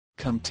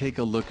Come take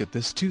a look at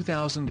this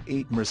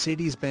 2008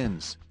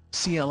 Mercedes-Benz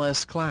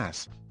CLS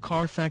Class.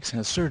 Carfax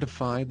has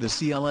certified the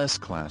CLS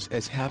Class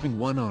as having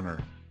one owner.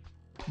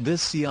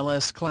 This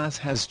CLS Class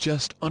has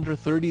just under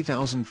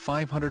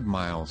 30,500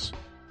 miles.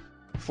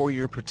 For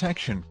your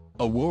protection,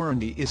 a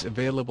warranty is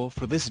available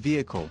for this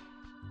vehicle.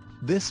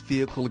 This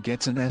vehicle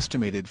gets an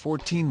estimated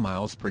 14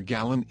 miles per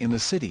gallon in the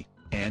city,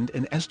 and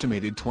an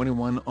estimated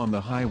 21 on the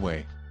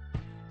highway.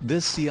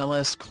 This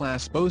CLS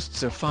Class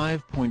boasts a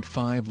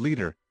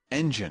 5.5-liter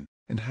engine,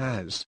 and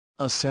has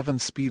a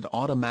 7-speed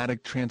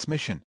automatic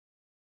transmission.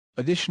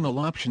 Additional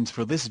options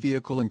for this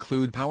vehicle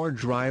include power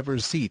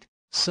driver's seat,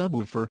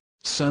 subwoofer,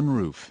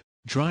 sunroof,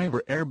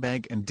 driver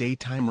airbag and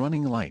daytime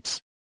running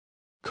lights.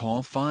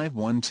 Call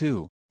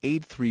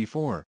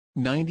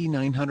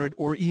 512-834-9900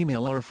 or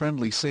email our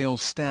friendly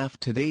sales staff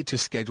today to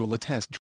schedule a test drive.